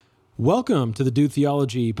Welcome to the Do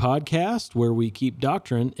Theology podcast, where we keep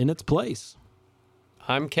doctrine in its place.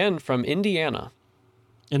 I'm Ken from Indiana.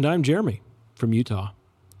 And I'm Jeremy from Utah.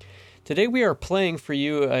 Today we are playing for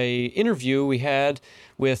you an interview we had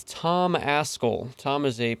with Tom Ascol. Tom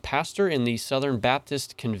is a pastor in the Southern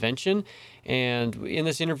Baptist Convention, and in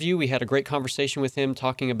this interview we had a great conversation with him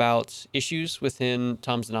talking about issues within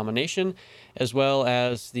Tom's denomination, as well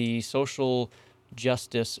as the social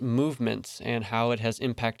justice movement and how it has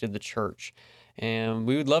impacted the church. And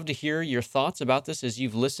we would love to hear your thoughts about this as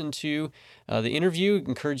you've listened to the interview. We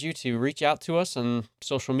encourage you to reach out to us on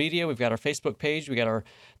social media. We've got our Facebook page. We got our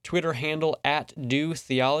Twitter handle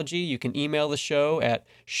 @DoTheology. You can email the show at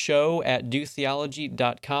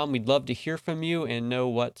show@dotheology.com. We'd love to hear from you and know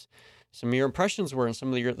what some of your impressions were and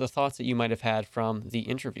some of the thoughts that you might have had from the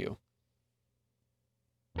interview.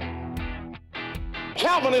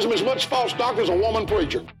 Calvinism is much false doctrine as a woman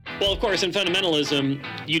preacher. Well, of course, in fundamentalism,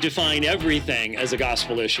 you define everything as a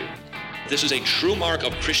gospel issue. This is a true mark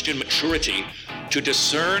of Christian maturity to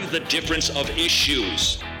discern the difference of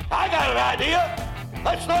issues. I got an idea.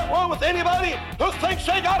 That's not wrong with anybody who thinks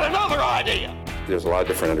they got another idea. There's a lot of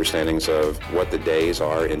different understandings of what the days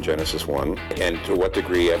are in Genesis 1 and to what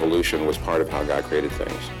degree evolution was part of how God created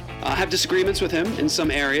things. I have disagreements with him in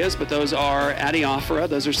some areas, but those are adiaphora,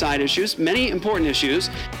 those are side issues, many important issues.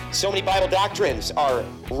 So many Bible doctrines are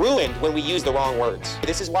ruined when we use the wrong words.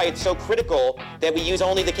 This is why it's so critical that we use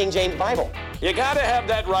only the King James Bible. You gotta have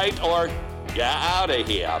that right or get out of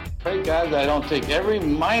here. Pray God that I don't take every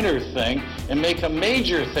minor thing and make a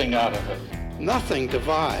major thing out of it. Nothing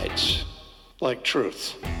divides like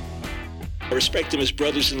truth. I respect them as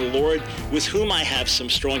brothers in the Lord, with whom I have some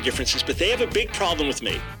strong differences, but they have a big problem with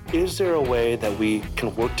me. Is there a way that we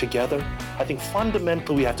can work together? I think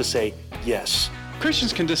fundamentally we have to say yes.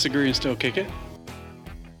 Christians can disagree and still kick it.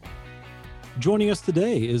 Joining us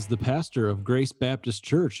today is the pastor of Grace Baptist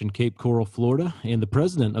Church in Cape Coral, Florida, and the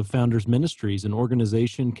president of Founders Ministries, an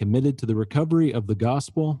organization committed to the recovery of the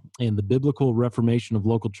gospel and the biblical reformation of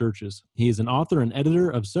local churches. He is an author and editor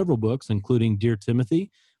of several books, including Dear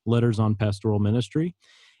Timothy, Letters on Pastoral Ministry,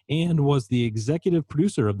 and was the executive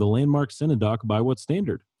producer of the landmark Synodoc By What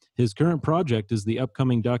Standard. His current project is the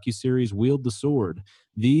upcoming docuseries Wield the Sword.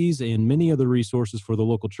 These and many other resources for the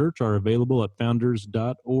local church are available at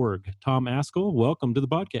founders.org. Tom Ascol, welcome to the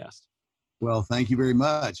podcast. Well, thank you very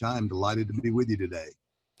much. I'm delighted to be with you today.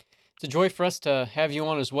 It's a joy for us to have you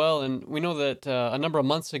on as well. And we know that a number of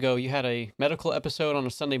months ago you had a medical episode on a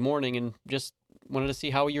Sunday morning, and just wanted to see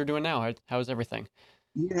how you're doing now. How's everything?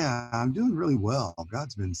 Yeah, I'm doing really well.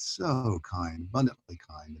 God's been so kind, abundantly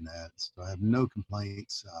kind in that. So I have no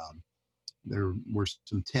complaints. There were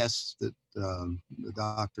some tests that the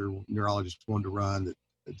neurologist wanted to run that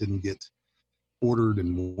didn't get ordered,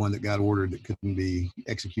 and one that got ordered that couldn't be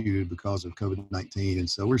executed because of COVID-19. And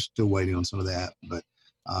so we're still waiting on some of that. But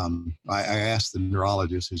I asked the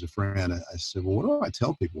neurologist, who's a friend, I said, well, what do I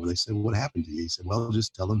tell people? They said, well, what happened to you? He said, well,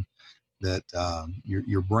 just tell them that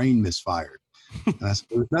your brain misfired. And I said,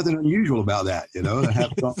 there's nothing unusual about that, you know. It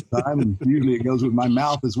happens all the time, and usually it goes with my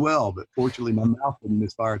mouth as well. But fortunately, my mouth didn't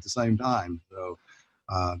misfire at the same time. So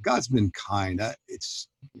God's been kind. Anyway,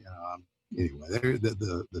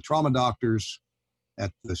 the trauma doctors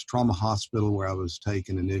at this trauma hospital where I was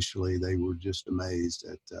taken initially, they were just amazed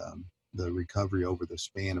at the recovery over the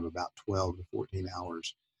span of about 12 to 14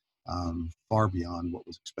 hours, far beyond what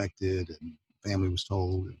was expected and family was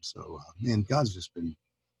told. And so, man, God's just been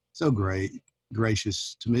so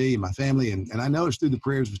gracious to me and my family, and I know it's through the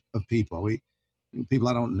prayers of people. People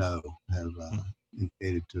I don't know have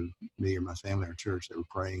indicated to me or my family, our church, they were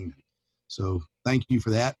praying. So thank you for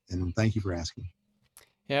that, and thank you for asking.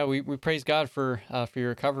 Yeah, we praise God for your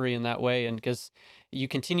recovery in that way, and because you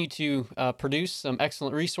continue to produce some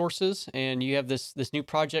excellent resources, and you have this new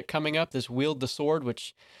project coming up, this Wield the Sword,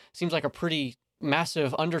 which seems like a pretty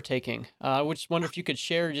massive undertaking. I just wonder if you could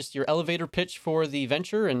share just your elevator pitch for the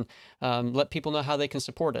venture and let people know how they can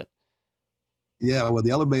support it. Yeah, well, the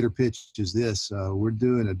elevator pitch is this. We're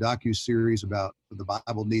doing a docu-series about the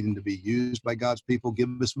Bible needing to be used by God's people. Give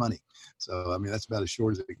us money. So, I mean, that's about as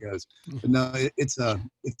short as it goes. But no, it's a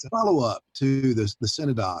follow-up to the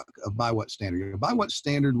Synodoc of By What Standard. By What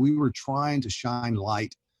Standard, we were trying to shine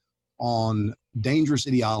light on dangerous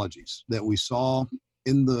ideologies that we saw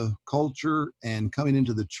in the culture and coming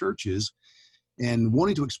into the churches, and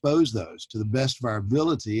wanting to expose those to the best of our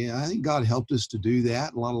ability. And I think God helped us to do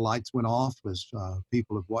that. A lot of lights went off as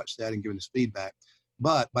people have watched that and given us feedback.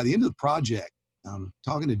 But by the end of the project,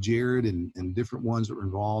 talking to Jared and different ones that were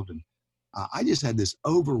involved, and I just had this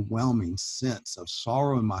overwhelming sense of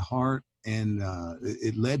sorrow in my heart, and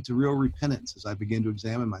it led to real repentance as I began to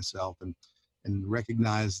examine myself and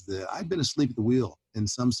recognize that I'd been asleep at the wheel in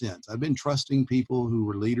some sense. I've been trusting people who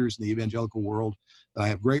were leaders in the evangelical world that I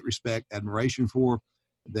have great respect, admiration for,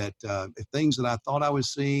 that if things that I thought I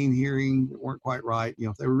was seeing, hearing that weren't quite right,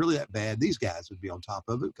 if they were really that bad, these guys would be on top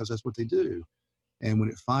of it because that's what they do. And when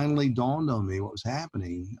it finally dawned on me what was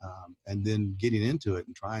happening, and then getting into it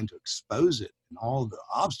and trying to expose it and all the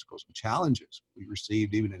obstacles and challenges we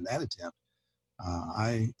received even in that attempt,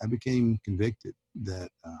 I became convicted that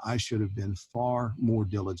I should have been far more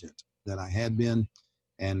diligent than I had been,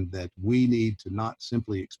 and that we need to not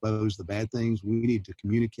simply expose the bad things. We need to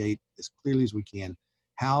communicate as clearly as we can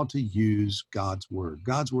how to use God's word.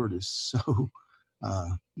 God's word is so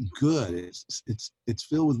good. It's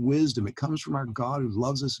filled with wisdom. It comes from our God who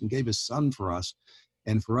loves us and gave his son for us.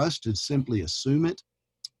 And for us to simply assume it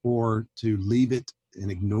or to leave it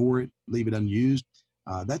and ignore it, leave it unused,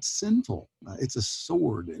 that's sinful. It's a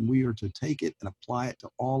sword, and we are to take it and apply it to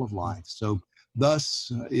all of life. So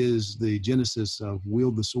thus is the genesis of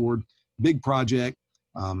Wield the Sword. Big project.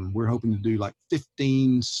 We're hoping to do like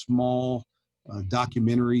 15 small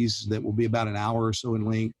documentaries that will be about an hour or so in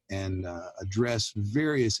length and address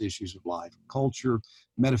various issues of life: culture,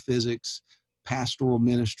 metaphysics, pastoral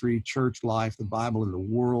ministry, church life, the Bible and the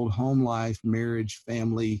world, home life, marriage,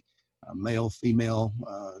 family, male, female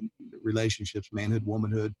relationships, manhood,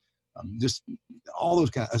 womanhood, just all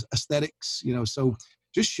those kind of aesthetics, so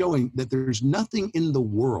just showing that there's nothing in the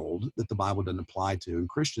world that the Bible doesn't apply to, and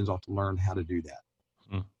Christians ought to learn how to do that.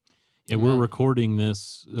 Yeah, we're recording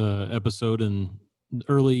this episode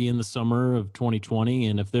early in the summer of 2020,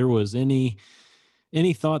 and if there was any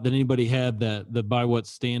thought that anybody had that the By What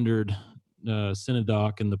Standard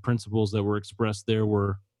Synodoc and the principles that were expressed there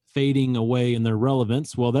were fading away in their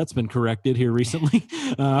relevance, well, that's been corrected here recently.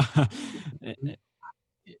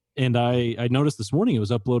 And I noticed this morning it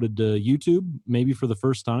was uploaded to YouTube, maybe for the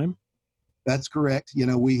first time. That's correct.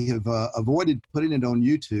 We have avoided putting it on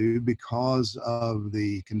YouTube because of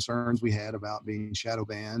the concerns we had about being shadow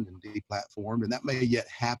banned and deplatformed, and that may yet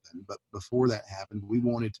happen. But before that happened, we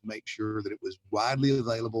wanted to make sure that it was widely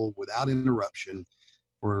available without interruption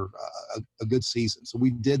for a good season. So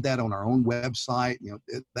we did that on our own website.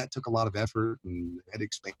 That took a lot of effort and had to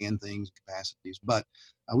expand things, capacities. But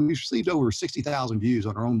we received over 60,000 views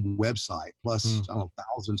on our own website, plus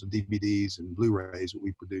thousands of DVDs and Blu-rays that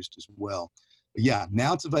we produced as well. But yeah,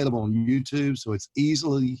 now it's available on YouTube, so it's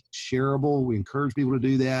easily shareable. We encourage people to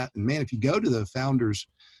do that. And man, if you go to the Founders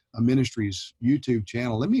Ministries YouTube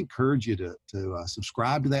channel, let me encourage you to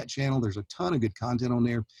subscribe to that channel. There's a ton of good content on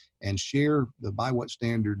there, and share the By What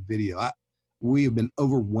Standard video. We have been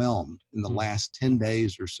overwhelmed in the last 10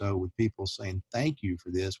 days or so with people saying, thank you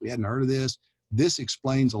for this. We hadn't heard of this. This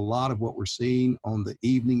explains a lot of what we're seeing on the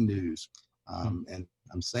evening news. And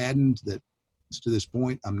I'm saddened that to this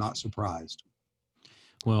point, I'm not surprised.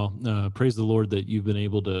 Well, praise the Lord that you've been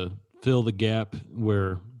able to fill the gap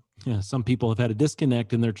where some people have had a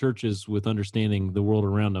disconnect in their churches with understanding the world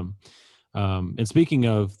around them. And speaking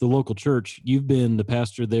of the local church, you've been the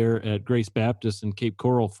pastor there at Grace Baptist in Cape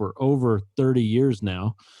Coral for over 30 years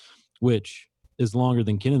now, which is longer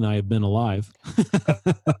than Ken and I have been alive.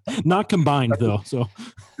 Not combined, though. So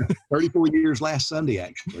 34 years last Sunday,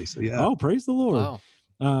 actually. So yeah. Oh, praise the Lord.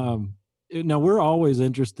 Wow. Now, we're always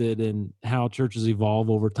interested in how churches evolve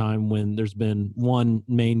over time when there's been one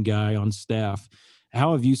main guy on staff.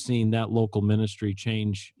 How have you seen that local ministry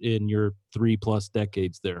change in your 3+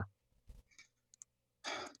 decades there?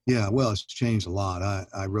 Yeah, well, it's changed a lot.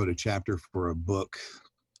 I wrote a chapter for a book.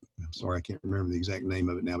 I'm sorry, I can't remember the exact name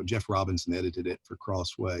of it now, but Jeff Robinson edited it for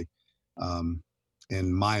Crossway.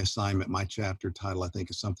 And my assignment, my chapter title, I think,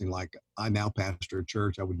 is something like, I now pastor a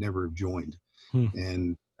church I would never have joined.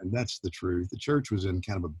 And that's the truth. The church was in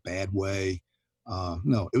kind of a bad way.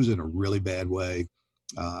 No, it was in a really bad way.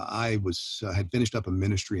 I had finished up a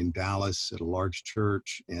ministry in Dallas at a large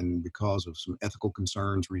church, and because of some ethical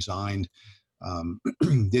concerns, resigned.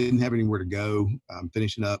 Didn't have anywhere to go. I'm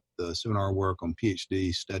finishing up the seminar work on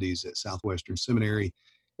PhD studies at Southwestern Seminary,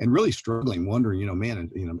 and really struggling, wondering,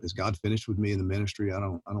 is God finished with me in the ministry? I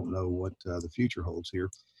don't know what the future holds here.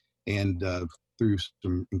 And through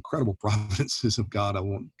some incredible providences of God, I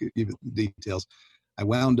won't give it the details, I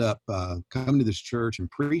wound up coming to this church and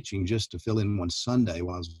preaching just to fill in one Sunday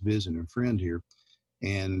while I was visiting a friend here.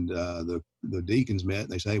 And the deacons met, and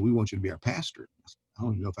they say, hey, we want you to be our pastor. I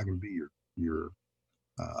don't even know if I can be you're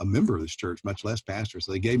a member of this church, much less pastor.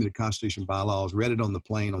 So they gave me the Constitution bylaws, read it on the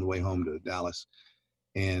plane on the way home to Dallas.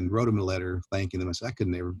 and wrote them a letter thanking them. I said, I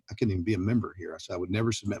couldn't even be a member here. I said, I would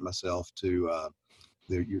never submit myself to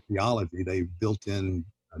your theology. They built in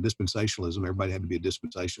dispensationalism. Everybody had to be a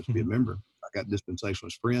dispensationalist to be a member. I got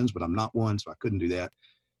dispensationalist friends, but I'm not one, so I couldn't do that.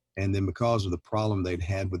 And then because of the problem they'd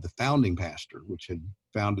had with the founding pastor, which had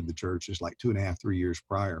founded the church just like 2.5, 3 years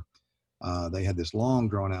prior, they had this long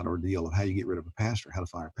drawn out ordeal of how you get rid of a pastor, how to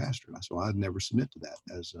fire a pastor. And I said, well, I'd never submit to that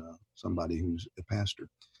as somebody who's a pastor.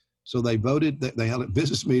 So they voted, they held a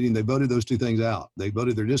business meeting, they voted those two things out. They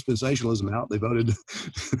voted their dispensationalism out. They voted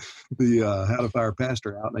the how to fire a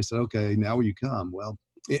pastor out. And they said, okay, now will you come? Well,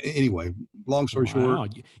 anyway, long story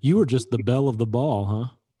short. You were just the belle of the ball,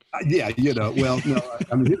 huh? Yeah, well, no,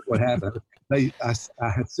 I mean, here's what happened. I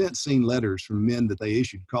had since seen letters from men that they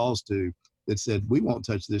issued calls to that said, we won't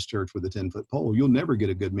touch this church with a 10-foot pole. You'll never get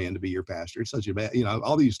a good man to be your pastor. It's such a bad,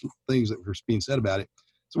 all these things that were being said about it.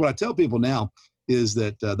 So what I tell people now is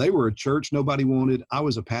that they were a church nobody wanted. I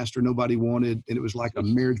was a pastor nobody wanted. And it was like a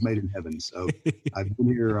marriage made in heaven. So I've been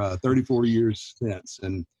here 34 years since.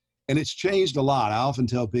 And it's changed a lot. I often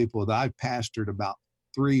tell people that I've pastored about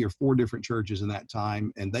 3 or 4 different churches in that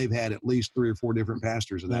time, and they've had at least 3 or 4 different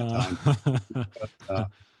pastors in that time.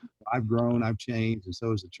 I've grown, I've changed, and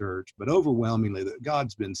so has the church. But overwhelmingly,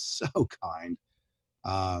 God's been so kind.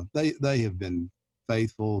 They have been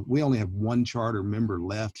faithful. We only have one charter member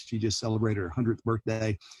left. She just celebrated her 100th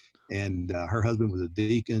birthday, and her husband was a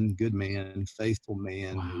deacon, good man, faithful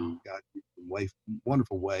man who got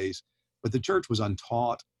wonderful ways. But the church was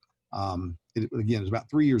untaught. It was about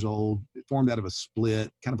 3 years old. It formed out of a split,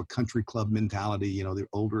 kind of a country club mentality. The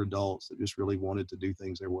older adults that just really wanted to do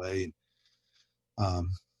things their way, and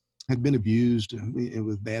had been abused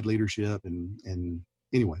with bad leadership. And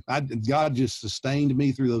anyway, God just sustained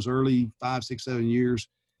me through those early 5, 6, 7 years.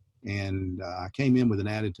 And I came in with an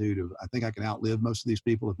attitude of, I think I can outlive most of these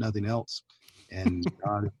people, if nothing else. And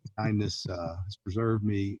God's kindness has preserved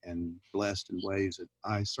me and blessed in ways that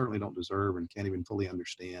I certainly don't deserve and can't even fully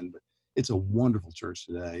understand. But it's a wonderful church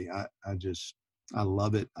today. I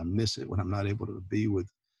love it. I miss it when I'm not able to be with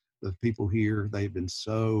the people here. They've been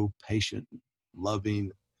so patient,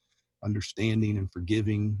 loving, understanding, and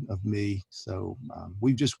forgiving of me. So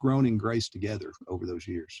we've just grown in grace together over those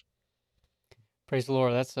years. Praise the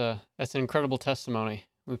Lord. That's an incredible testimony.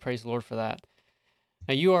 We praise the Lord for that.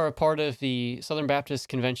 Now, you are a part of the Southern Baptist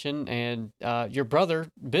Convention, and your brother,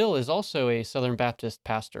 Bill, is also a Southern Baptist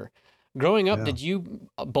pastor. Growing up, did you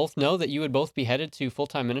both know that you would both be headed to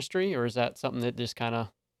full-time ministry, or is that something that just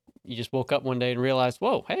you just woke up one day and realized,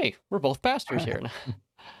 whoa, hey, we're both pastors here?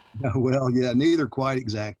 Well, yeah, neither quite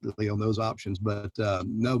exactly on those options. But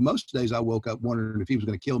no, most days I woke up wondering if he was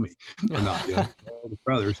going to kill me or not. The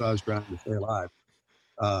brother, so I was trying to stay alive.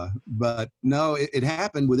 But no, it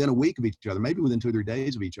happened within a week of each other, maybe within 2 or 3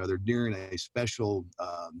 days of each other during a special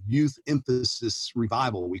youth emphasis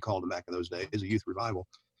revival, we called them back in those days, a youth revival.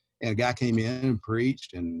 And a guy came in and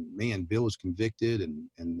preached, and man, Bill was convicted,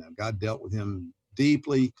 and God dealt with him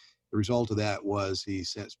deeply. The result of that was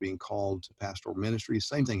he's since being called to pastoral ministry.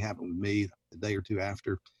 Same thing happened with me a day or two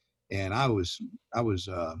after. And I was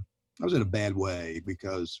in a bad way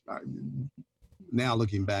because now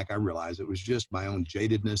looking back, I realize it was just my own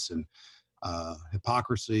jadedness and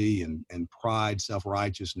hypocrisy and pride,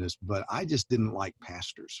 self-righteousness, but I just didn't like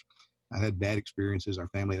pastors. I had bad experiences. Our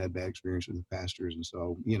family had bad experiences with pastors. And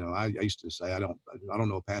so, I used to say, I don't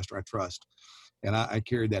know a pastor I trust. And I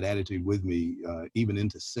carried that attitude with me even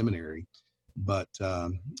into seminary. But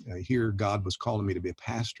here God was calling me to be a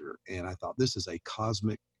pastor. And I thought, this is a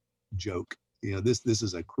cosmic joke. This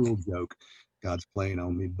is a cruel joke God's playing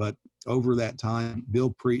on me. But over that time,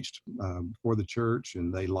 Bill preached for the church,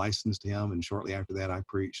 and they licensed him. And shortly after that, I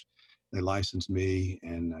preached. They licensed me.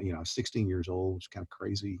 And, I was 16 years old. It's kind of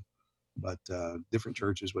crazy. But different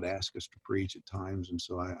churches would ask us to preach at times. And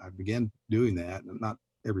so I began doing that, not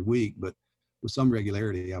every week, but with some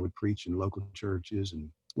regularity. I would preach in local churches and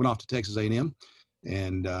went off to Texas A&M.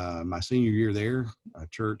 And my senior year there, a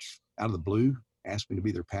church out of the blue asked me to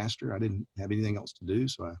be their pastor. I didn't have anything else to do,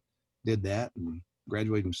 so I did that and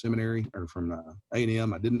graduated from seminary or from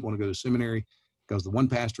A&M. I didn't want to go to seminary because the one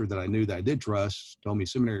pastor that I knew that I did trust told me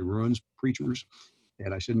seminary ruins preachers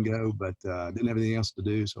and I shouldn't go, but I didn't have anything else to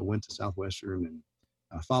do. So I went to Southwestern and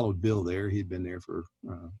I followed Bill there. He'd been there for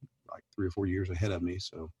like 3 or 4 years ahead of me.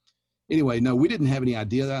 So anyway, no, we didn't have any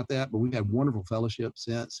idea about that, but we've had wonderful fellowship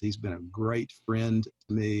since. He's been a great friend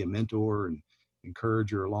to me, a mentor and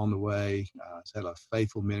encourager along the way. He's had a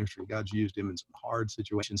faithful ministry. God's used him in some hard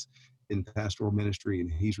situations in pastoral ministry,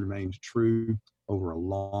 and he's remained true over a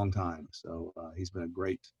long time. So he's been a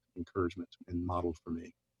great encouragement and model for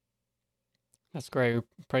me. That's great.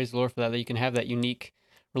 Praise the Lord for that you can have that unique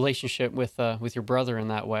relationship with your brother in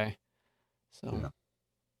that way. So. Yeah.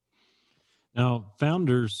 Now,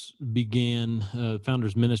 Founders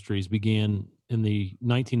Ministries began in the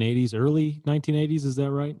 1980s, early 1980s. Is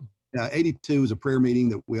that right? 82 was a prayer meeting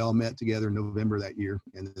that we all met together in November that year.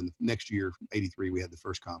 And then the next year, 83, we had the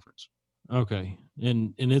first conference. Okay.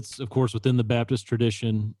 And it's, of course, within the Baptist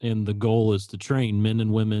tradition, and the goal is to train men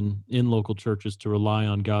and women in local churches to rely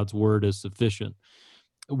on God's word as sufficient.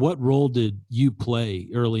 What role did you play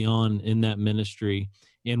early on in that ministry,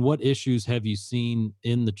 and what issues have you seen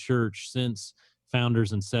in the church since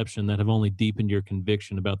Founders' inception that have only deepened your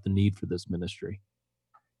conviction about the need for this ministry?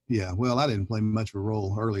 Yeah, well, I didn't play much of a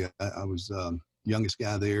role early. I was youngest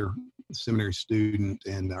guy there, seminary student,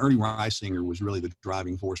 and Ernie Reisinger was really the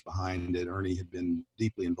driving force behind it. Ernie had been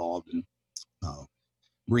deeply involved in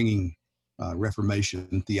bringing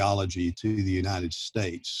Reformation theology to the United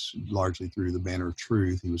States, largely through the Banner of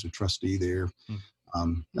Truth. He was a trustee there.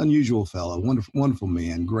 Unusual fellow, wonderful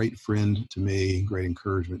man, great friend to me, great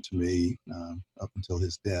encouragement to me up until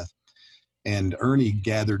his death. And Ernie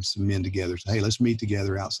gathered some men together, said, hey, let's meet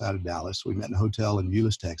together outside of Dallas. We met in a hotel in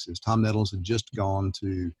Euless, Texas. Tom Nettles had just gone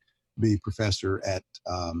to be professor at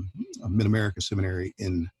Mid-America Seminary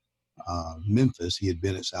in Memphis. He had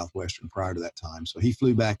been at Southwestern prior to that time. So he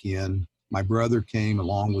flew back in. My brother came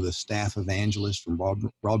along with a staff evangelist from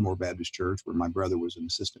Broadmoor Baptist Church, where my brother was an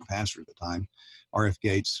assistant pastor at the time. R.F.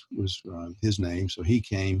 Gates was his name. So he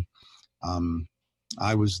came.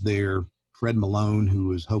 I was there. Fred Malone, who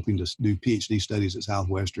was hoping to do PhD studies at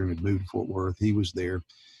Southwestern, had moved to Fort Worth. He was there.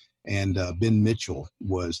 And Ben Mitchell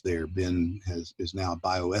was there. Ben is now a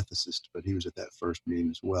bioethicist, but he was at that first meeting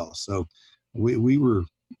as well. So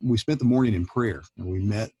we spent the morning in prayer, and we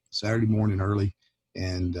met Saturday morning early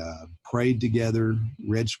and prayed together,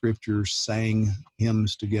 read scriptures, sang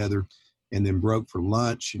hymns together, and then broke for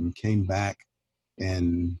lunch and came back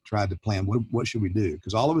and tried to plan what should we do?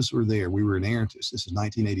 Because all of us were there. We were inerrantists. This is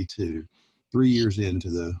 1982. 3 years into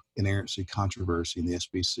the inerrancy controversy in the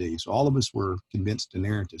SBC. So all of us were convinced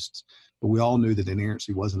inerrantists, but we all knew that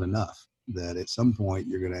inerrancy wasn't enough, that at some point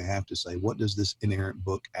you're going to have to say, what does this inerrant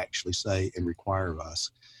book actually say and require of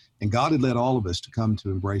us? And God had led all of us to come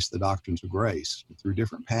to embrace the doctrines of grace through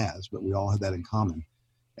different paths, but we all had that in common.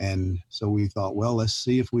 And so we thought, well, let's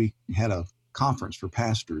see if we had a conference for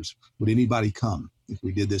pastors. Would anybody come if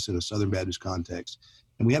we did this in a Southern Baptist context?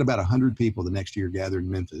 And we had about 100 people the next year gathered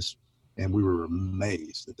in Memphis. And we were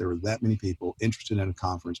amazed that there were that many people interested in a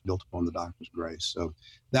conference built upon the doctrines of grace. So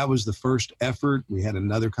that was the first effort. We had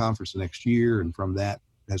another conference the next year, and from that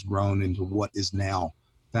has grown into what is now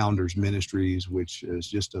Founders Ministries, which is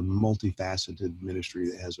just a multifaceted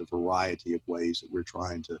ministry that has a variety of ways that we're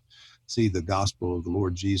trying to see the gospel of the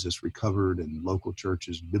Lord Jesus recovered and local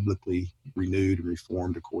churches biblically renewed and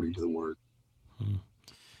reformed according to the word.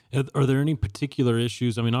 Are there any particular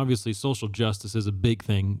issues? I mean, obviously, social justice is a big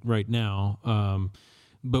thing right now.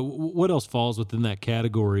 But what else falls within that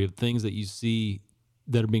category of things that you see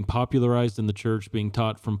that are being popularized in the church, being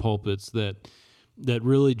taught from pulpits that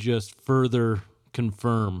really just further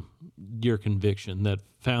confirm your conviction that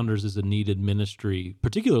Founders is a needed ministry,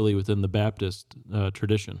 particularly within the Baptist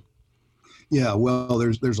tradition? Yeah, well,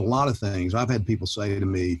 there's a lot of things. I've had people say to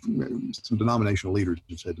me, some denominational leaders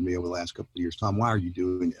have said to me over the last couple of years, Tom, why are you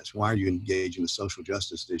doing this? Why are you engaging the social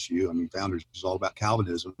justice issue? I mean, Founders is all about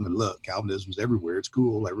Calvinism. And look, Calvinism's everywhere. It's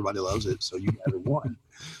cool. Everybody loves it. So you guys are one.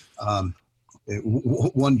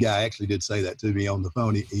 One guy actually did say that to me on the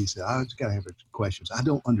phone. He said, I just got to have questions. I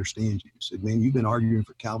don't understand you. He said, man, you've been arguing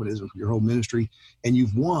for Calvinism for your whole ministry, and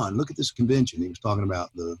you've won. Look at this convention. He was talking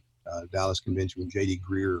about the Dallas convention when J.D.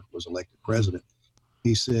 Greer was elected president.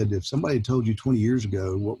 He said, if somebody had told you 20 years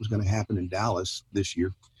ago what was going to happen in Dallas this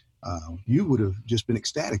year, you would have just been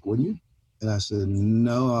ecstatic, wouldn't you? And I said,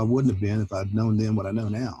 no, I wouldn't have been if I'd known then what I know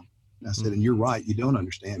now. And I said, and you're right, you don't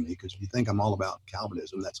understand me, because if you think I'm all about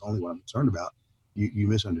Calvinism, that's only what I'm concerned about, you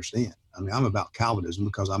misunderstand. I mean, I'm about Calvinism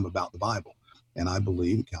because I'm about the Bible. And I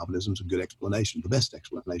believe that Calvinism is a good explanation, the best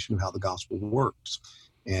explanation of how the gospel works.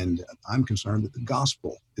 And I'm concerned that the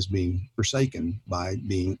gospel is being forsaken by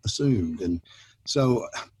being assumed. And so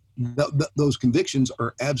those convictions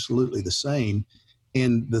are absolutely the same.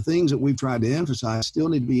 And the things that we've tried to emphasize still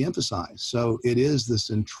need to be emphasized. So it is the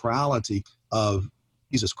centrality of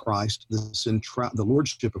Jesus Christ, the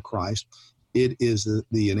lordship of Christ. It is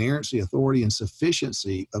the inerrancy, authority, and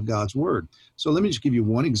sufficiency of God's word. So let me just give you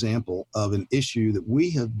one example of an issue that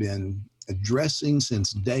we have been addressing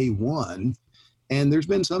since day one. And there's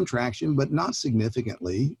been some traction, but not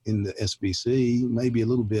significantly in the SBC, maybe a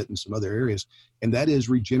little bit in some other areas. And that is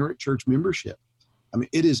regenerate church membership. I mean,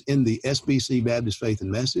 it is in the SBC Baptist Faith and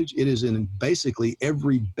Message. It is in basically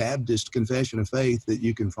every Baptist confession of faith that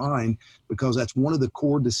you can find, because that's one of the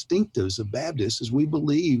core distinctives of Baptists is we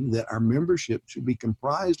believe that our membership should be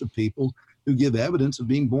comprised of people who give evidence of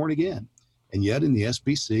being born again. And yet in the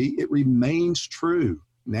SBC, it remains true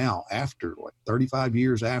now after 35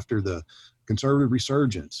 years after the conservative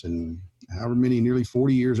resurgence and however many, nearly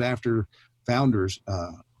 40 years after founders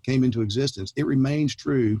came into existence, it remains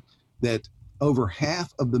true that over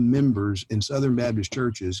half of the members in Southern Baptist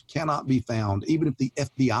churches cannot be found, even if the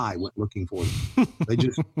FBI went looking for them.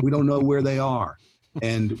 We don't know where they are.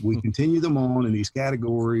 And we continue them on in these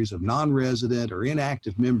categories of non-resident or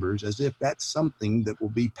inactive members as if that's something that will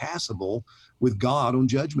be passable with God on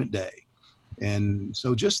Judgment Day. And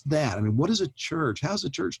so just that, I mean, what is a church? How's a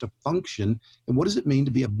church to function? And what does it mean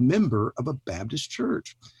to be a member of a Baptist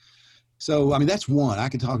church? So, I mean, that's one. I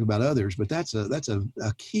could talk about others, but that's a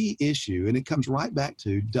key issue. And it comes right back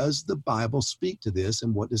to, does the Bible speak to this?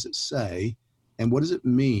 And what does it say? And what does it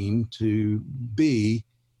mean to be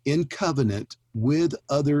in covenant with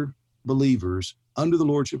other believers under the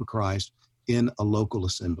lordship of Christ in a local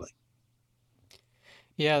assembly?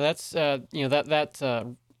 Yeah, that's,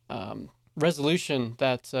 resolution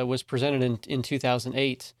that was presented in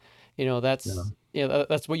 2008.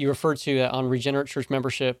 That's what you referred to on regenerate church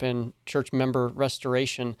membership and church member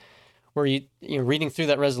restoration, where reading through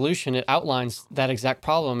that resolution, it outlines that exact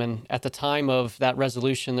problem. And at the time of that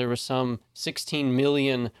resolution, there was some 16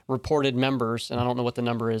 million reported members, and I don't know what the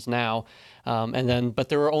number is now. But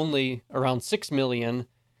there were only around 6 million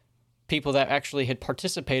people that actually had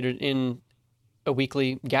participated in a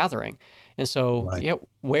weekly gathering. And so,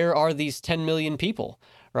 where are these 10 million people?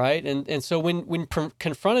 Right. And so when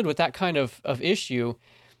confronted with that kind of issue,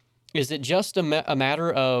 is it just a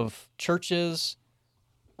matter of churches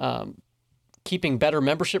keeping better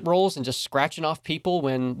membership rolls and just scratching off people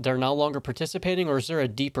when they're no longer participating, or is there a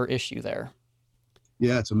deeper issue there?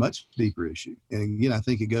 Yeah, it's a much deeper issue. And again, I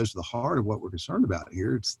think it goes to the heart of what we're concerned about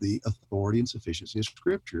here. It's the authority and sufficiency of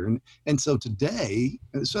Scripture. And so today,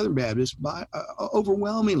 Southern Baptists,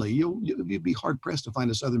 overwhelmingly, you'd be hard-pressed to find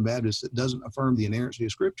a Southern Baptist that doesn't affirm the inerrancy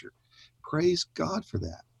of Scripture. Praise God for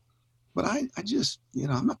that. But I just,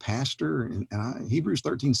 I'm a pastor, and Hebrews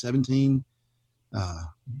 13:17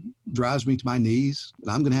 drives me to my knees. And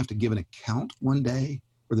I'm going to have to give an account one day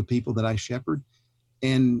for the people that I shepherd.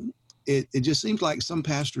 And it just seems like some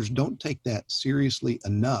pastors don't take that seriously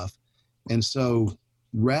enough. And so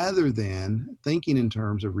rather than thinking in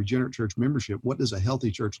terms of regenerate church membership, what does a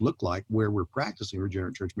healthy church look like where we're practicing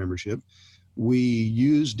regenerate church membership, we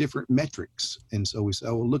use different metrics. And so we say,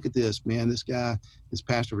 oh, well, look at this, man, this guy is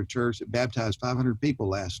pastor of a church that baptized 500 people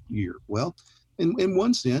last year. Well, in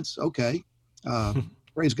one sense, okay,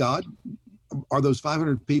 praise God. Are those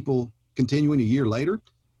 500 people continuing a year later?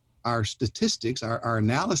 Our statistics, our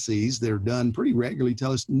analyses that are done pretty regularly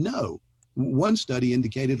tell us no. One study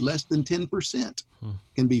indicated less than 10%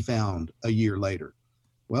 can be found a year later.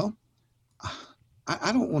 Well,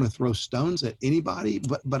 I don't want to throw stones at anybody,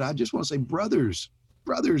 but I just want to say, brothers,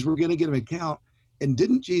 we're going to give an account. And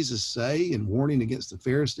didn't Jesus say in warning against the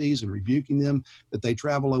Pharisees and rebuking them that they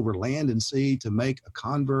travel over land and sea to make a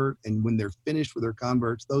convert? And when they're finished with their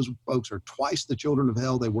converts, those folks are twice the children of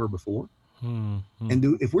hell they were before. And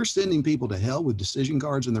if we're sending people to hell with decision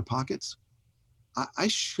cards in their pockets, I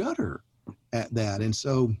shudder at that. And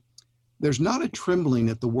so there's not a trembling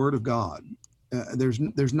at the word of God.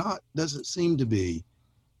 Doesn't seem to be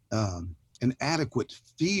an adequate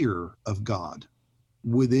fear of God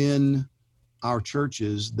within our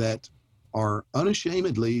churches that are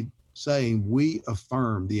unashamedly saying we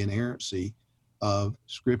affirm the inerrancy of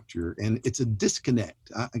Scripture. And it's a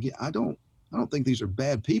disconnect. I don't think these are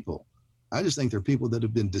bad people. I just think they're people that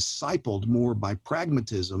have been discipled more by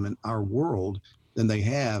pragmatism in our world than they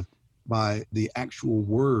have by the actual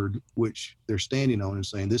word which they're standing on and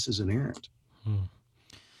saying this is inerrant.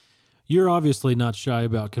 You're obviously not shy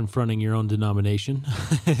about confronting your own denomination.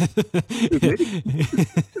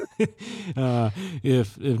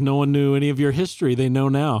 If no one knew any of your history, they know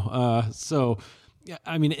now. So,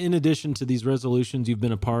 I mean, in addition to these resolutions you've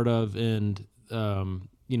been a part of, and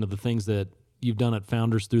the things that you've done at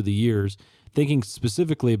Founders through the years, thinking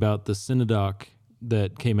specifically about the Synodoc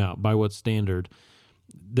that came out, By What Standard,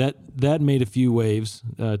 that made a few waves,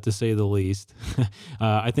 to say the least.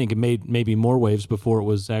 I think it made maybe more waves before it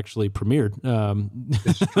was actually premiered.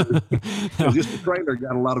 It's true. Just the trailer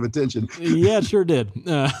got a lot of attention. Yeah, it sure did.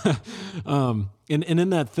 And in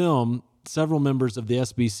that film, several members of the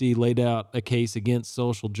SBC laid out a case against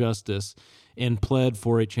social justice and pled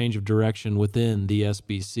for a change of direction within the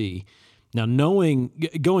SBC. Now,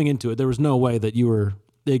 going into it, there was no way that you were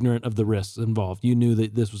ignorant of the risks involved. You knew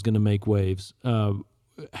that this was going to make waves.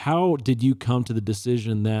 How did you come to the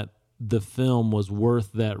decision that the film was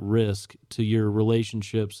worth that risk to your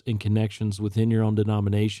relationships and connections within your own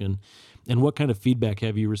denomination? And what kind of feedback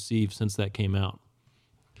have you received since that came out?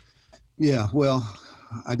 Yeah, well,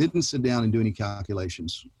 I didn't sit down and do any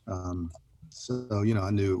calculations. So,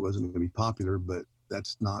 I knew it wasn't going to be popular, but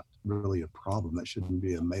that's not really a problem. That shouldn't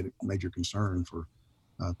be a major concern for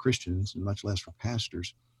Christians, and much less for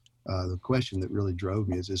pastors. The question that really drove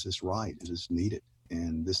me is this right? Is this needed?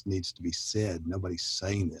 And this needs to be said. Nobody's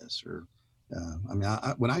saying this. Or,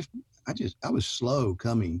 I was slow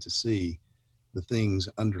coming to see the things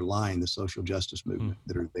underlying the social justice movement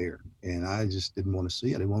that are there. And I just didn't want to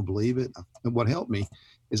see it. I didn't want to believe it. And what helped me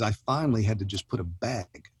is I finally had to just put a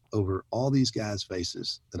bag over all these guys'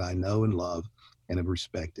 faces that I know and love and have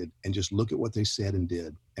respected, and just look at what they said and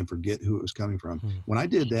did and forget who it was coming from. When I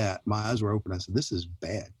did that, my eyes were open. I said, this is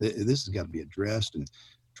bad. This has got to be addressed, and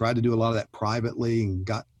tried to do a lot of that privately and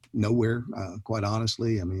got nowhere, quite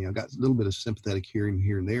honestly. I mean, I got a little bit of sympathetic hearing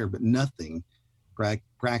here and there, but nothing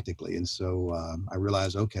practically. And so I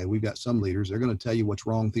realized, okay, we've got some leaders. They're going to tell you what's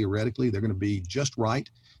wrong theoretically. They're going to be just right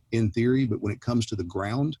in theory, but when it comes to the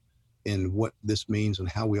ground and what this means and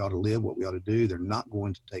how we ought to live, what we ought to do, they're not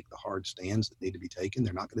going to take the hard stands that need to be taken.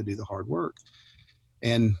 They're not going to do the hard work.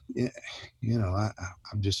 And, it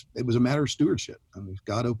was a matter of stewardship. I mean,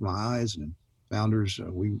 God opened my eyes, and Founders,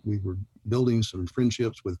 we were building some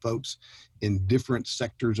friendships with folks in different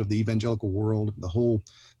sectors of the evangelical world. The whole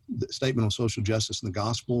statement on social justice and the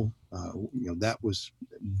gospel, that was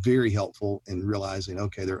very helpful in realizing,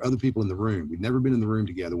 okay, there are other people in the room. We'd never been in the room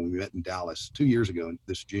together when we met in Dallas 2 years ago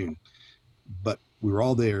this June, but we were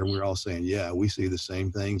all there, and we were all saying, yeah, we see the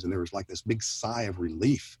same things. And there was like this big sigh of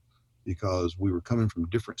relief, because we were coming from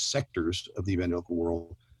different sectors of the evangelical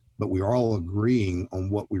world, but we were all agreeing on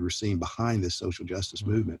what we were seeing behind this social justice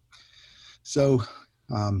movement. So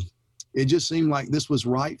it just seemed like this was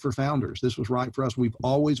right for Founders. This was right for us. We've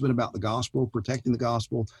always been about the gospel, protecting the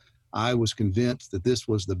gospel. I was convinced that this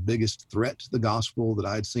was the biggest threat to the gospel that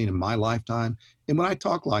I had seen in my lifetime. And when I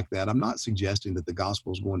talk like that, I'm not suggesting that the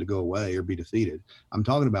gospel is going to go away or be defeated. I'm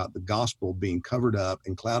talking about the gospel being covered up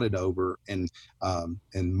and clouded over and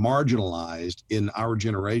marginalized in our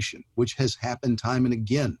generation, which has happened time and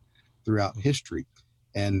again throughout history.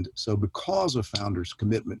 And so because of Founders'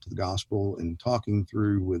 commitment to the gospel and talking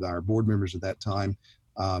through with our board members at that time,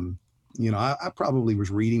 I probably was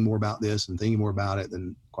reading more about this and thinking more about it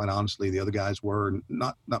than, quite honestly, the other guys were,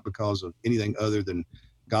 not because of anything other than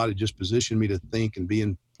God had just positioned me to think and be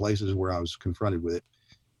in places where I was confronted with it.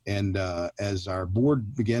 And as our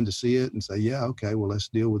board began to see it and say, yeah, okay, well, let's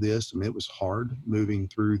deal with this. I mean, it was hard moving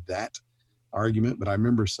through that argument, but I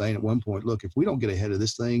remember saying at one point, look, if we don't get ahead of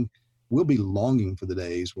this thing, we'll be longing for the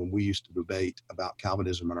days when we used to debate about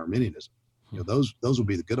Calvinism and Arminianism. Those will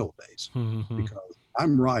be the good old days, because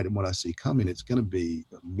I'm right in what I see coming. It's going to be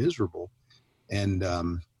miserable. And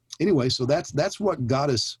anyway, so that's what got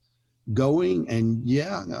us going. And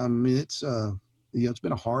yeah, I mean, it's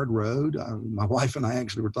been a hard road. My wife and I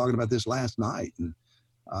actually were talking about this last night, and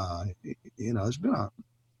it's been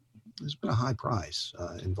a high price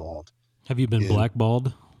involved. Have you been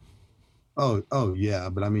blackballed? Oh yeah,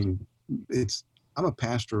 but I mean, I'm a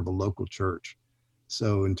pastor of a local church.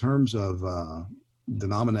 So in terms of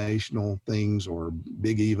denominational things or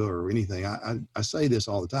Big Eva or anything, I say this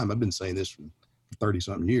all the time. I've been saying this for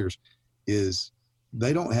 30-something years, is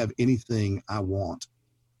they don't have anything I want,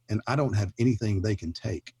 and I don't have anything they can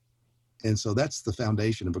take. And so that's the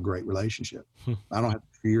foundation of a great relationship. I don't have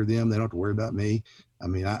to fear them. They don't have to worry about me. I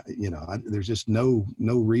mean, there's just no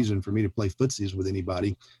reason for me to play footsies with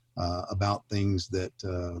anybody about things that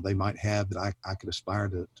they might have that I could aspire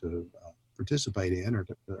to participate in or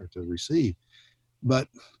to receive. But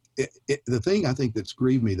the thing I think that's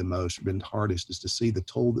grieved me the most, been hardest, is to see the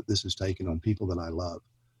toll that this has taken on people that I love.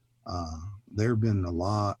 There have been a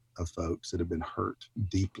lot of folks that have been hurt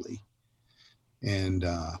deeply. And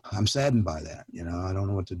I'm saddened by that. I don't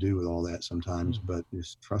know what to do with all that sometimes, but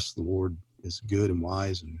just trust the Lord is good and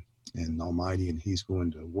wise and almighty, and he's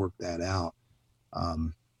going to work that out.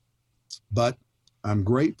 But I'm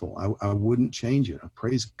grateful. I wouldn't change it. I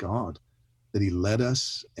praise God that he led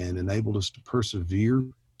us and enabled us to persevere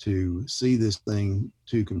to see this thing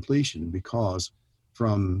to completion, because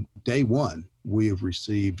from day one, we have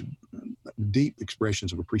received deep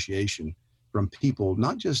expressions of appreciation from people,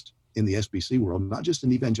 not just in the SBC world, not just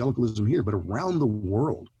in evangelicalism here, but around the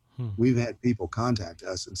world. We've had people contact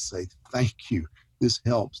us and say, thank you this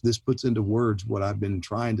helps. This puts into words what I've been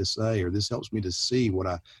trying to say, or this helps me to see what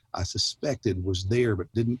I suspected was there,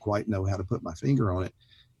 but didn't quite know how to put my finger on it.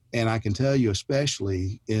 And I can tell you,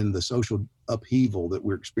 especially in the social upheaval that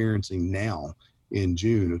we're experiencing now in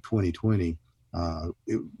June of 2020,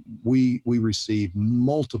 we receive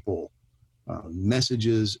multiple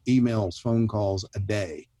messages, emails, phone calls a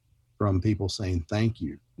day from people saying, thank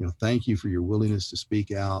you. Thank you for your willingness to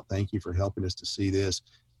speak out. Thank you for helping us to see this.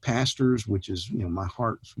 Pastors, which is, my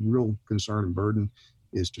heart's real concern and burden,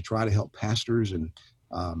 is to try to help pastors. And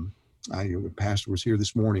the pastor was here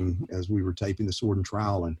this morning as we were taping The Sword and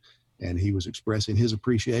Trowel, and he was expressing his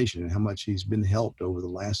appreciation and how much he's been helped over the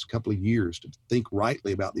last couple of years to think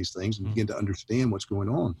rightly about these things and begin to understand what's going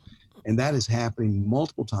on. And that is happening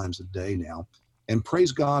multiple times a day now. And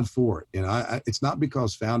praise God for it. It's not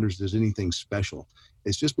because Founders does anything special.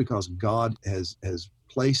 It's just because God has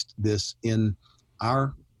placed this in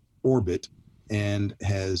our orbit and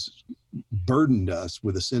has burdened us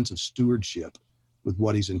with a sense of stewardship with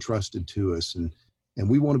what he's entrusted to us. And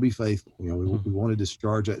we want to be faithful. We want to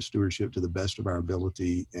discharge that stewardship to the best of our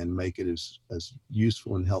ability and make it as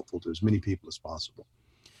useful and helpful to as many people as possible.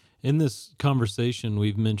 In this conversation,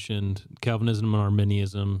 we've mentioned Calvinism and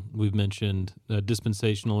Arminianism. We've mentioned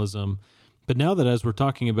dispensationalism. But now that as we're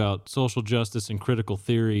talking about social justice and critical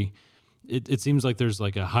theory, it seems like there's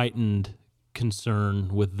like a heightened concern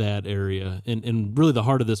with that area. And really the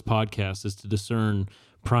heart of this podcast is to discern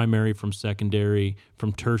primary from secondary,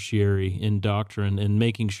 from tertiary in doctrine, and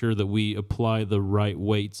making sure that we apply the right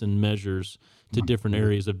weights and measures to different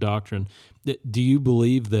areas of doctrine. Do you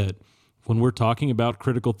believe that when we're talking about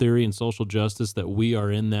critical theory and social justice, that we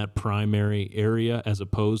are in that primary area as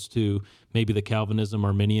opposed to maybe the Calvinism,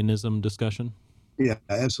 Arminianism discussion? Yeah,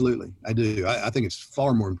 absolutely. I do. I think it's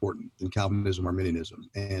far more important than Calvinism, Arminianism.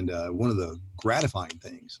 And one of the gratifying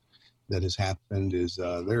things that has happened is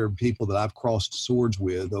there are people that I've crossed swords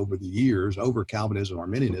with over the years over Calvinism,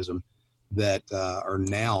 Arminianism, that are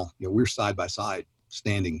now, we're side by side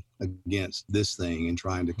standing against this thing and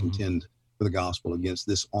trying to contend for the gospel against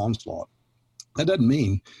this onslaught. That doesn't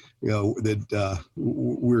mean, that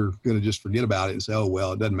we're going to just forget about it and say, oh,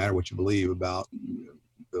 well, it doesn't matter what you believe about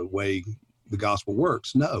the way the gospel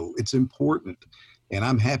works. No, it's important. And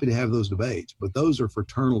I'm happy to have those debates, but those are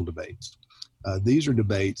fraternal debates. These are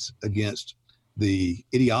debates against the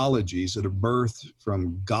ideologies that are birthed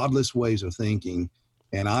from godless ways of thinking,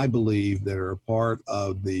 and I believe that are a part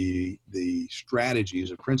of the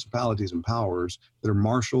strategies of principalities and powers that are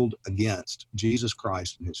marshaled against Jesus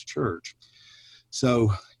Christ and his church.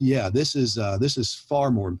 So, yeah, this is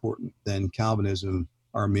far more important than Calvinism,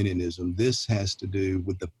 Arminianism. This has to do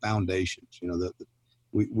with the foundations.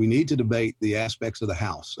 We need to debate the aspects of the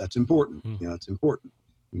house. That's important. It's important.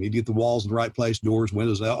 We need to get the walls in the right place, doors,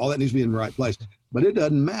 windows, all that needs to be in the right place. But it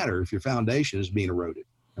doesn't matter if your foundation is being eroded.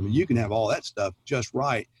 I mean, you can have all that stuff just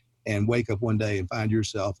right and wake up one day and find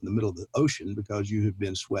yourself in the middle of the ocean because you have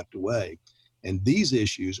been swept away. And these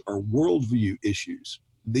issues are worldview issues.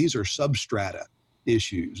 These are substrata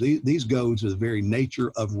issues. These go to the very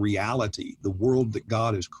nature of reality, the world that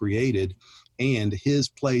God has created and his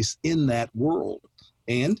place in that world.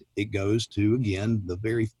 And it goes to, again, the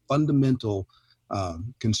very fundamental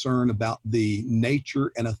concern about the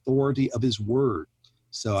nature and authority of his word.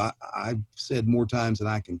 So I've said more times than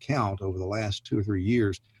I can count over the last 2 or 3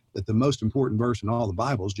 years that the most important verse in all the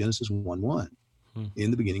Bible is Genesis 1:1.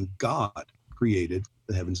 In the beginning, God created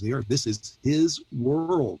the heavens and the earth. This is his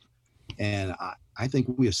world. And I think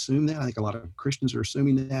we assume that. I think a lot of Christians are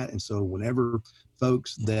assuming that. And so whenever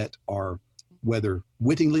folks that are, whether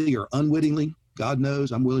wittingly or unwittingly, God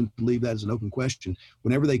knows, I'm willing to leave that as an open question.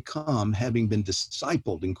 Whenever they come, having been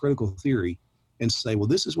discipled in critical theory, and say, well,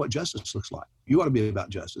 this is what justice looks like. You ought to be about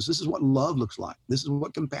justice. This is what love looks like. This is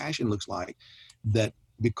what compassion looks like. That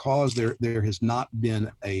because there has not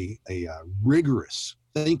been a rigorous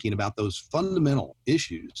thinking about those fundamental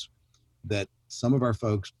issues, that some of our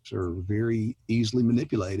folks are very easily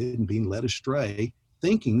manipulated and being led astray,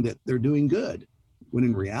 thinking that they're doing good, when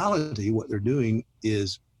in reality, what they're doing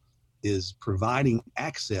is providing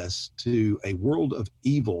access to a world of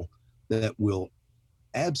evil that will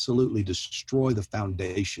absolutely destroy the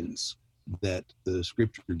foundations that the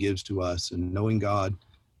scripture gives to us, and knowing God,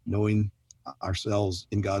 knowing ourselves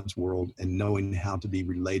in God's world, and knowing how to be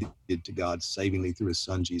related to God savingly through his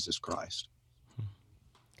son, Jesus Christ.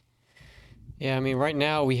 Yeah, I mean, right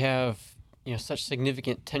now we have, such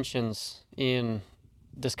significant tensions in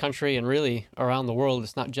this country and really around the world.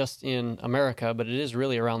 It's not just in America, but it is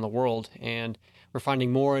really around the world. And we're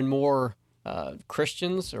finding more and more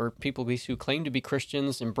Christians or people who claim to be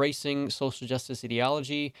Christians embracing social justice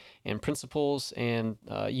ideology and principles and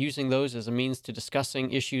using those as a means to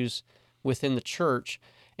discussing issues within the church.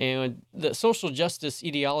 And the social justice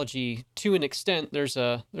ideology, to an extent, there's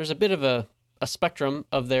a bit of a spectrum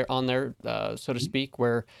of on there, so to speak,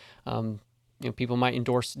 where people might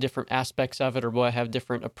endorse different aspects of it or will have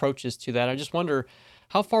different approaches to that. I just wonder,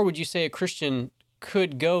 how far would you say a Christian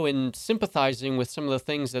could go in sympathizing with some of the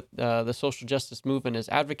things that the social justice movement is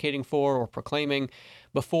advocating for or proclaiming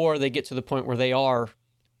before they get to the point where they are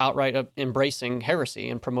outright embracing heresy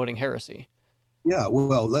and promoting heresy? Yeah,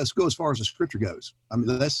 well, let's go as far as the scripture goes. I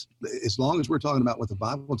mean, as long as we're talking about what the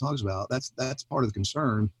Bible talks about, that's part of the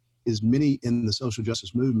concern. Is many in the social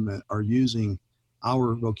justice movement are using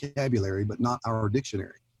our vocabulary, but not our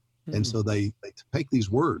dictionary. Mm-hmm. And so they take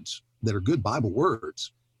these words that are good Bible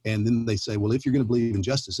words, and then they say, well, if you're going to believe in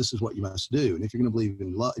justice, this is what you must do. And if you're going to believe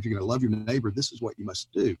in love, if you're going to love your neighbor, this is what you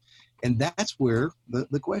must do. And that's where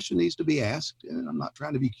the question needs to be asked. And I'm not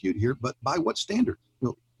trying to be cute here, but by what standard?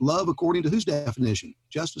 Love according to whose definition?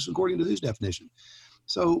 Justice according to whose definition?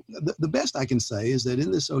 So the best I can say is that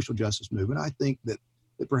in this social justice movement, I think that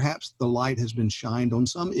perhaps the light has been shined on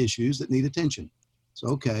some issues that need attention. So,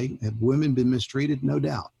 okay, have women been mistreated? No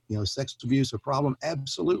doubt. Sex abuse a problem?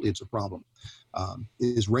 Absolutely, it's a problem.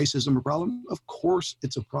 Is racism a problem? Of course,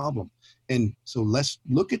 it's a problem. And so let's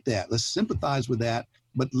look at that. Let's sympathize with that,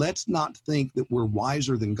 but let's not think that we're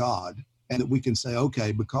wiser than God and that we can say,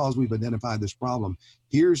 okay, because we've identified this problem,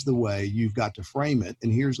 here's the way you've got to frame it,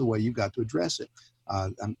 and here's the way you've got to address it.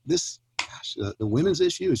 The women's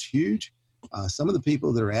issue is huge. Some of the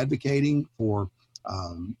people that are advocating for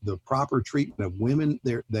the proper treatment of women,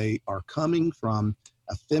 they are coming from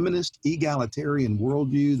a feminist, egalitarian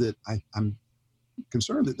worldview that I'm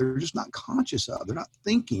concerned that they're just not conscious of. They're not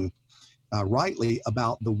thinking rightly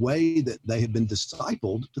about the way that they have been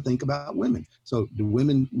discipled to think about women. So do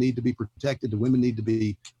women need to be protected? Do women need to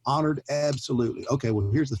be honored? Absolutely. Okay, well,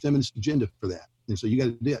 here's the feminist agenda for that. And so you got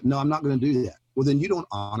to do it. No, I'm not going to do that. Well, then you don't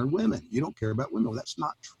honor women. You don't care about women. Well, that's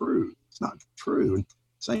not true. It's not true. And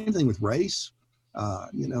same thing with race.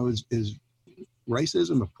 Is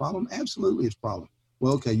racism a problem? Absolutely, it's a problem.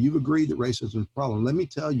 Well, okay, you've agreed that racism is a problem. Let me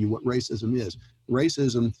tell you what racism is.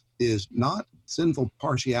 Racism is not sinful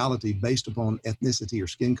partiality based upon ethnicity or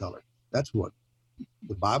skin color. That's what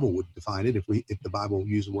the Bible would define it if the Bible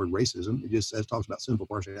used the word racism. It just talks about sinful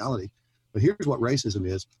partiality. But here's what racism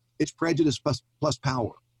is. It's prejudice plus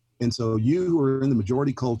power. And so you who are in the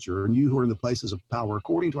majority culture and you who are in the places of power,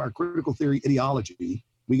 according to our critical theory ideology,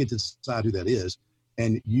 we get to decide who that is,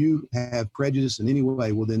 and you have prejudice in any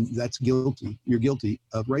way, well, then that's guilty. You're guilty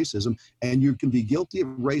of racism, and you can be guilty of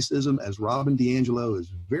racism, as Robin DiAngelo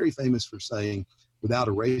is very famous for saying, without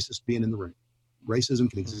a racist being in the room. Racism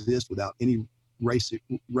can exist without any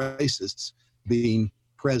racists being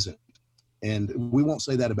present. And we won't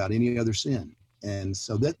say that about any other sin. And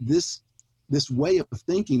so that this way of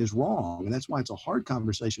thinking is wrong, and that's why it's a hard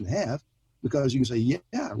conversation to have. Because you can say, yeah,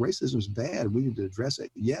 racism is bad. We need to address it.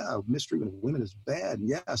 Yeah, mistreatment of women is bad. And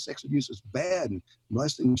yeah, sex abuse is bad. And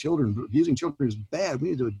molesting children, abusing children is bad. We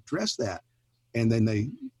need to address that. And then they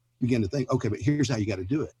begin to think, okay, but here's how you got to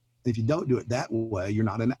do it. If you don't do it that way, you're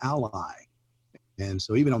not an ally. And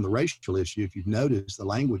so even on the racial issue, if you've noticed, the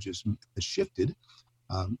language has shifted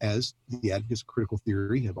as the advocates of critical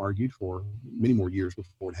theory have argued for many more years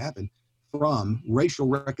before it happened, from racial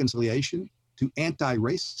reconciliation to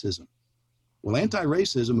anti-racism. Well,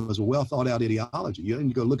 anti-racism was a well-thought-out ideology. You need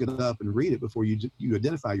to go look it up and read it before you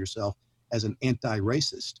identify yourself as an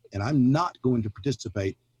anti-racist. And I'm not going to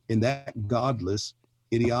participate in that godless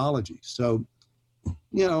ideology. So,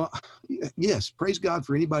 yes, praise God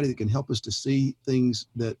for anybody that can help us to see things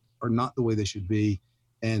that are not the way they should be,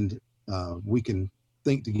 and we can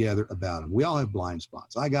think together about them. We all have blind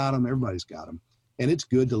spots. I got them. Everybody's got them. And it's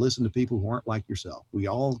good to listen to people who aren't like yourself. We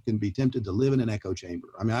all can be tempted to live in an echo chamber.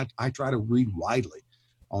 I mean, I try to read widely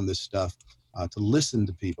on this stuff, to listen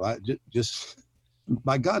to people. I just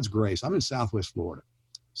by God's grace, I'm in Southwest Florida.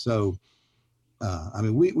 So,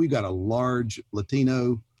 we've got a large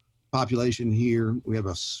Latino population here. We have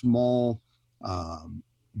a small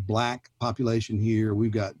Black population here.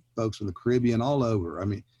 We've got folks from the Caribbean all over.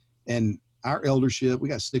 And our eldership, we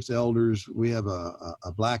got 6 elders. We have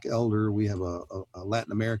a Black elder. We have a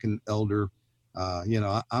Latin American elder.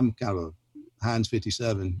 I'm kind of a Heinz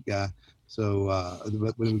 57 guy. So,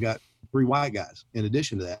 but we got 3 white guys in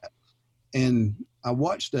addition to that. And I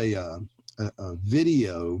watched a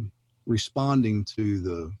video responding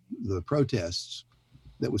to the protests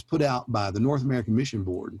that was put out by the North American Mission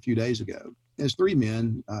Board a few days ago. There's 3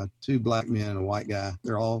 men, 2 black men and a white guy.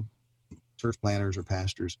 They're all church planners or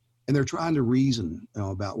pastors, and they're trying to reason,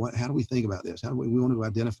 about how do we think about this? How do we want to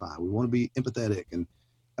identify? We want to be empathetic. And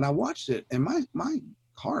I watched it, and my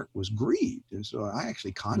heart was grieved. And so I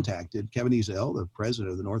actually contacted Kevin Ezell, the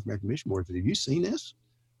president of the North American Mission Board. I said, have you seen this?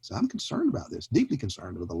 So I'm concerned about this, deeply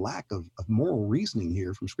concerned with the lack of moral reasoning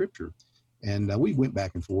here from Scripture. And we went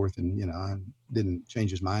back and forth, and, I didn't change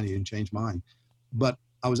his mind. He didn't change mine. But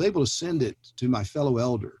I was able to send it to my fellow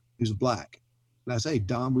elder who's black. And I say,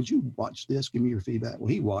 Don, would you watch this? Give me your feedback. Well,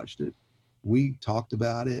 he watched it. We talked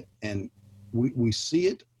about it, and we see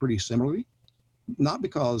it pretty similarly, not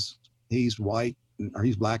because he's white or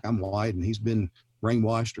he's black, I'm white, and he's been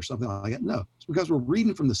brainwashed or something like that. No, it's because we're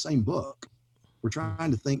reading from the same book. We're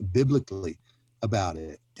trying to think biblically about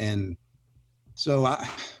it. And so,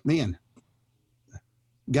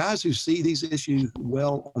 guys who see these issues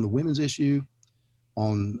well, on the women's issue,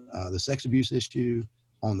 on the sex abuse issue,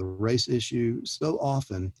 on the race issue, so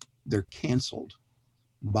often they're canceled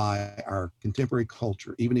by our contemporary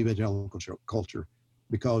culture, even evangelical culture,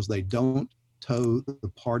 because they don't toe the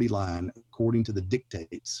party line according to the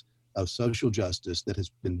dictates of social justice that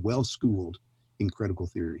has been well schooled in critical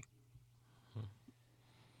theory.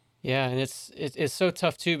 Yeah, and it's so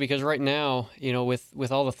tough too, because right now,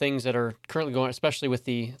 with all the things that are currently going, especially with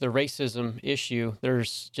the racism issue,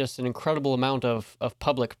 there's just an incredible amount of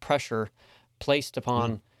public pressure placed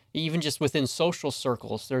upon, even just within social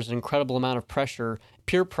circles. There's an incredible amount of pressure,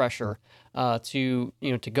 peer pressure, to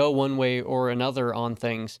go one way or another on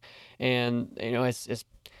things. And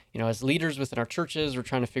as leaders within our churches, we're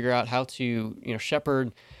trying to figure out how to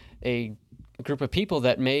shepherd a group of people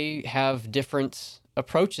that may have different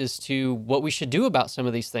approaches to what we should do about some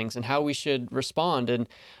of these things and how we should respond. And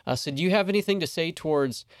so do you have anything to say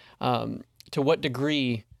towards to what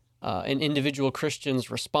degree an individual Christian's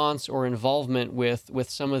response or involvement with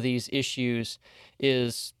some of these issues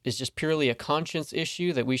is just purely a conscience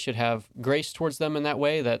issue, that we should have grace towards them in that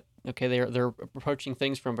way, that they're approaching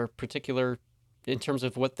things from a particular, in terms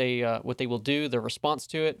of what they will do, their response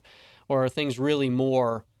to it, or are things really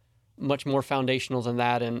much more foundational than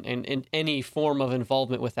that, and any form of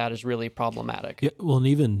involvement with that is really problematic? Yeah, well,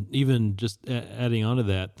 and even just adding on to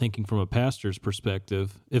that, thinking from a pastor's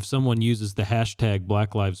perspective, if someone uses the hashtag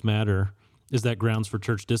Black Lives Matter, is that grounds for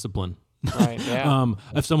church discipline? Right, yeah.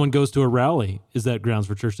 If someone goes to a rally, is that grounds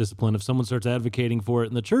for church discipline? If someone starts advocating for it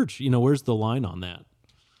in the church, where's the line on that?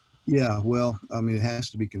 Yeah, well, it has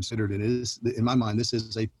to be considered. And it is, in my mind, this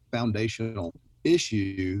is a foundational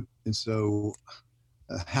issue. And so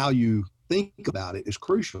how you think about it is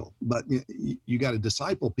crucial, but you got to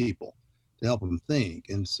disciple people to help them think.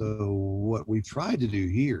 And so what we've tried to do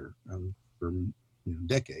here for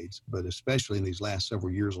decades, but especially in these last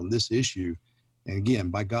several years on this issue, and again,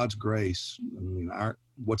 by God's grace,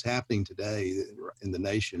 what's happening today in the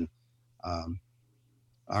nation,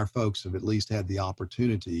 our folks have at least had the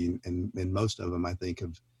opportunity, and most of them, I think,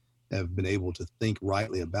 have been able to think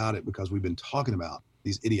rightly about it, because we've been talking about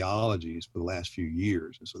these ideologies for the last few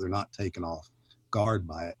years. And so they're not taken off guard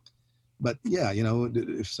by it. But yeah,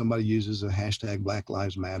 if somebody uses a hashtag Black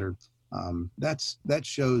Lives Matter, that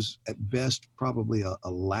shows at best probably a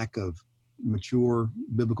lack of mature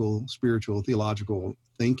biblical, spiritual, theological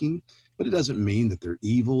thinking. But it doesn't mean that they're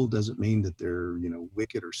evil, doesn't mean that they're,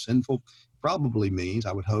 wicked or sinful. Probably means,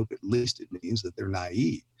 I would hope at least it means, that they're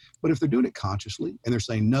naive. But if they're doing it consciously and they're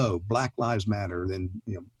saying, no, Black Lives Matter, then,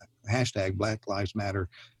 hashtag Black Lives Matter,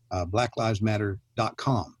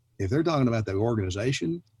 blacklivesmatter.com. If they're talking about the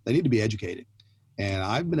organization, they need to be educated. And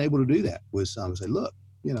I've been able to do that with some. Say, look,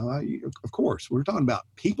 of course, we're talking about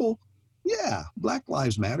people. Yeah, Black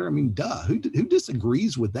Lives Matter. Duh, who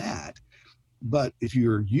disagrees with that? But if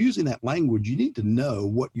you're using that language, you need to know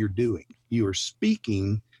what you're doing. You are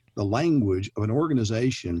speaking the language of an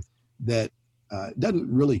organization that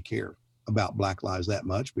doesn't really care about Black lives that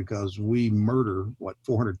much, because we murder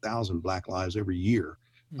 400,000 Black lives every year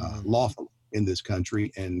lawfully in this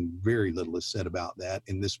country, and very little is said about that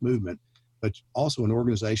in this movement. But also an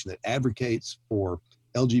organization that advocates for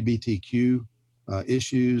LGBTQ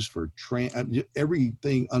issues, for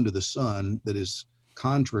everything under the sun that is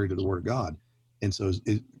contrary to the Word of God. And so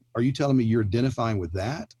are you telling me you're identifying with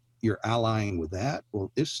that? You're allying with that?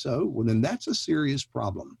 Well, if so, well, then that's a serious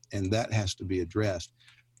problem, and that has to be addressed.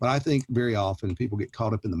 But I think very often people get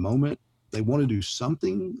caught up in the moment. They want to do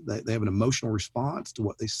something. They have an emotional response to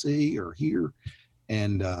what they see or hear.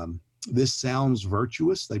 And this sounds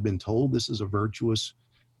virtuous. They've been told this is a virtuous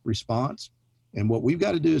response. And what we've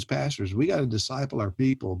got to do as pastors, we got to disciple our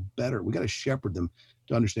people better. We got to shepherd them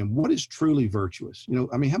to understand what is truly virtuous.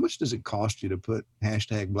 How much does it cost you to put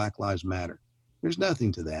hashtag Black Lives Matter? There's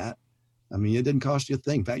nothing to that. I mean, it didn't cost you a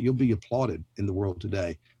thing. In fact, you'll be applauded in the world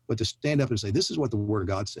today. But to stand up and say, this is what the Word of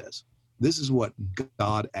God says. This is what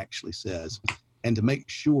God actually says. And to make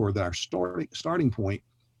sure that our starting point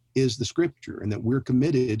is the Scripture, and that we're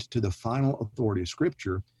committed to the final authority of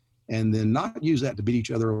Scripture, and then not use that to beat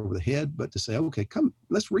each other over the head, but to say, okay, come,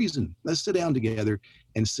 let's reason. Let's sit down together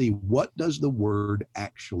and see, what does the Word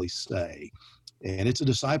actually say? And it's a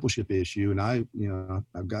discipleship issue. And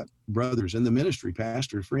I've got brothers in the ministry,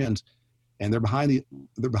 pastors, friends, and they're behind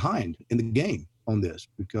in the game on this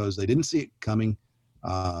because they didn't see it coming.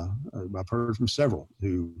 I've heard from several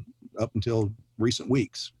who, up until recent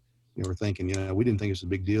weeks, were thinking, we didn't think it was a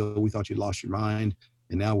big deal. We thought you'd lost your mind.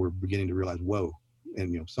 And now we're beginning to realize, whoa.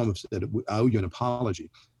 And, some have said, I owe you an apology.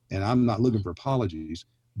 And I'm not looking for apologies,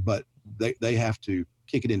 but they have to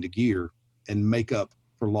kick it into gear and make up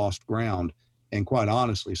for lost ground. And quite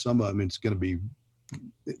honestly, some of them,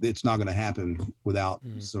 it's not going to happen without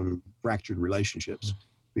some fractured relationships,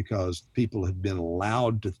 because people have been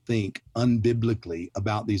allowed to think unbiblically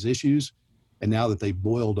about these issues. And now that they've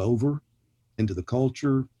boiled over into the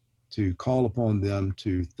culture, to call upon them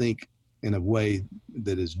to think in a way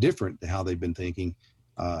that is different to how they've been thinking,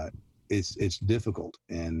 it's difficult,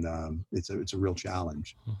 and it's a real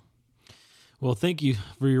challenge. Well, thank you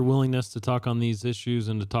for your willingness to talk on these issues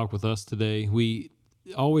and to talk with us today. We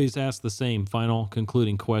always ask the same final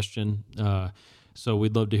concluding question, so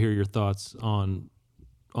we'd love to hear your thoughts on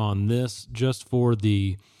this. Just for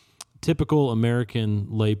the typical American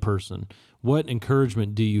layperson, what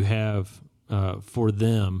encouragement do you have for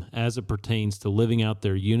them as it pertains to living out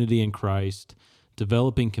their unity in Christ,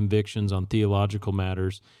 developing convictions on theological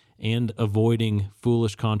matters, and avoiding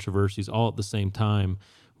foolish controversies all at the same time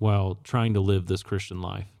while trying to live this Christian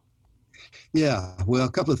life? Yeah, well,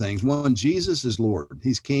 a couple of things. One, Jesus is Lord.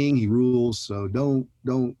 He's King. He rules. So don't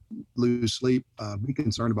lose sleep. Be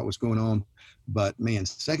concerned about what's going on. But man,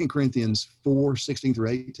 2 Corinthians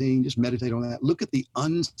 4:16-18, just meditate on that. Look at the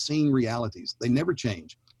unseen realities. They never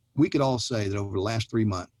change. We could all say that over the last 3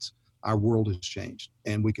 months, our world has changed.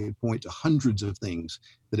 And we could point to hundreds of things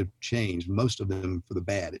that have changed, most of them for the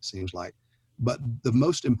bad, it seems like. But the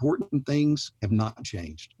most important things have not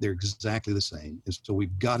changed. They're exactly the same. And so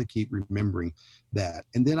we've got to keep remembering that.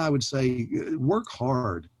 And then I would say, work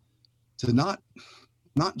hard to not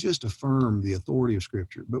just affirm the authority of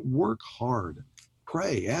Scripture, but work hard.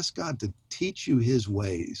 Pray, ask God to teach you His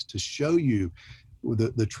ways, to show you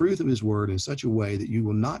the truth of His Word in such a way that you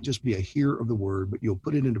will not just be a hearer of the Word, but you'll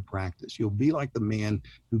put it into practice. You'll be like the man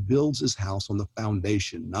who builds his house on the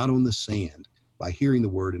foundation, not on the sand, by hearing the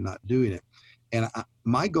Word and not doing it. And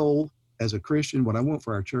my goal as a Christian, what I want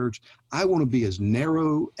for our church, I want to be as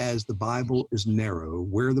narrow as the Bible is narrow,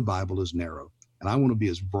 where the Bible is narrow. And I want to be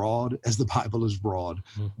as broad as the Bible is broad,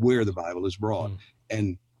 where the Bible is broad.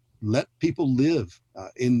 And let people live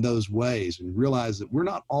in those ways and realize that we're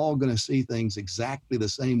not all going to see things exactly the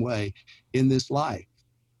same way in this life.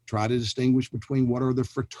 Try to distinguish between what are the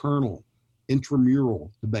fraternal,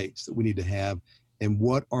 intramural debates that we need to have, and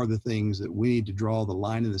what are the things that we need to draw the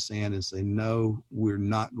line in the sand and say, no, we're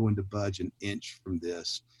not going to budge an inch from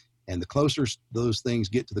this. And the closer those things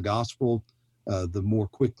get to the gospel, the more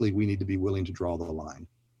quickly we need to be willing to draw the line.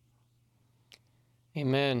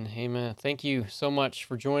 Amen. Amen. Thank you so much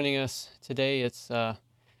for joining us today. It's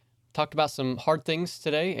talked about some hard things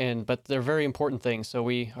today, but they're very important things. So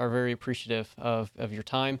we are very appreciative of your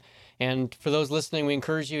time. And for those listening, we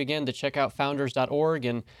encourage you again to check out founders.org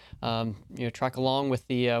and track along with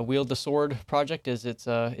the Wield the Sword project. Is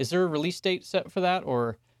there a release date set for that,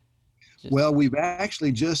 or? Well, we've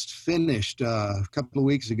actually just finished a couple of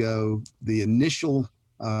weeks ago the initial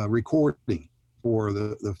recording for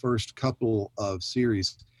the first couple of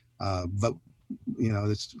series, but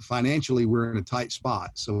it's financially we're in a tight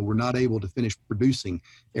spot, so we're not able to finish producing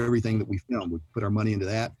everything that we filmed. We put our money into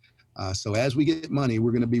that. So as we get money,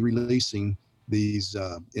 we're going to be releasing these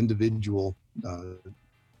individual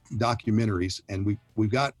documentaries, and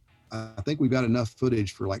I think we've got enough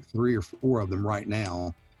footage for like 3 or 4 of them right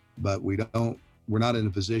now, but we're not in a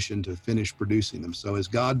position to finish producing them. So as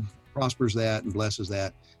God prospers that and blesses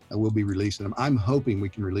that, we'll be releasing them. I'm hoping we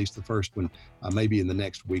can release the first one maybe in the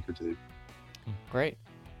next week or 2. Great.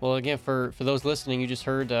 Well, again, for those listening, you just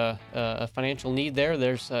heard a financial need there.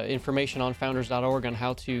 There's information on founders.org on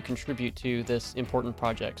how to contribute to this important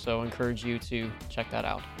project. So I encourage you to check that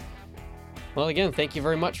out. Well, again, thank you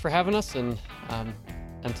very much for having us. And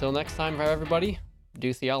until next time, everybody,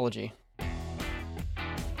 do theology.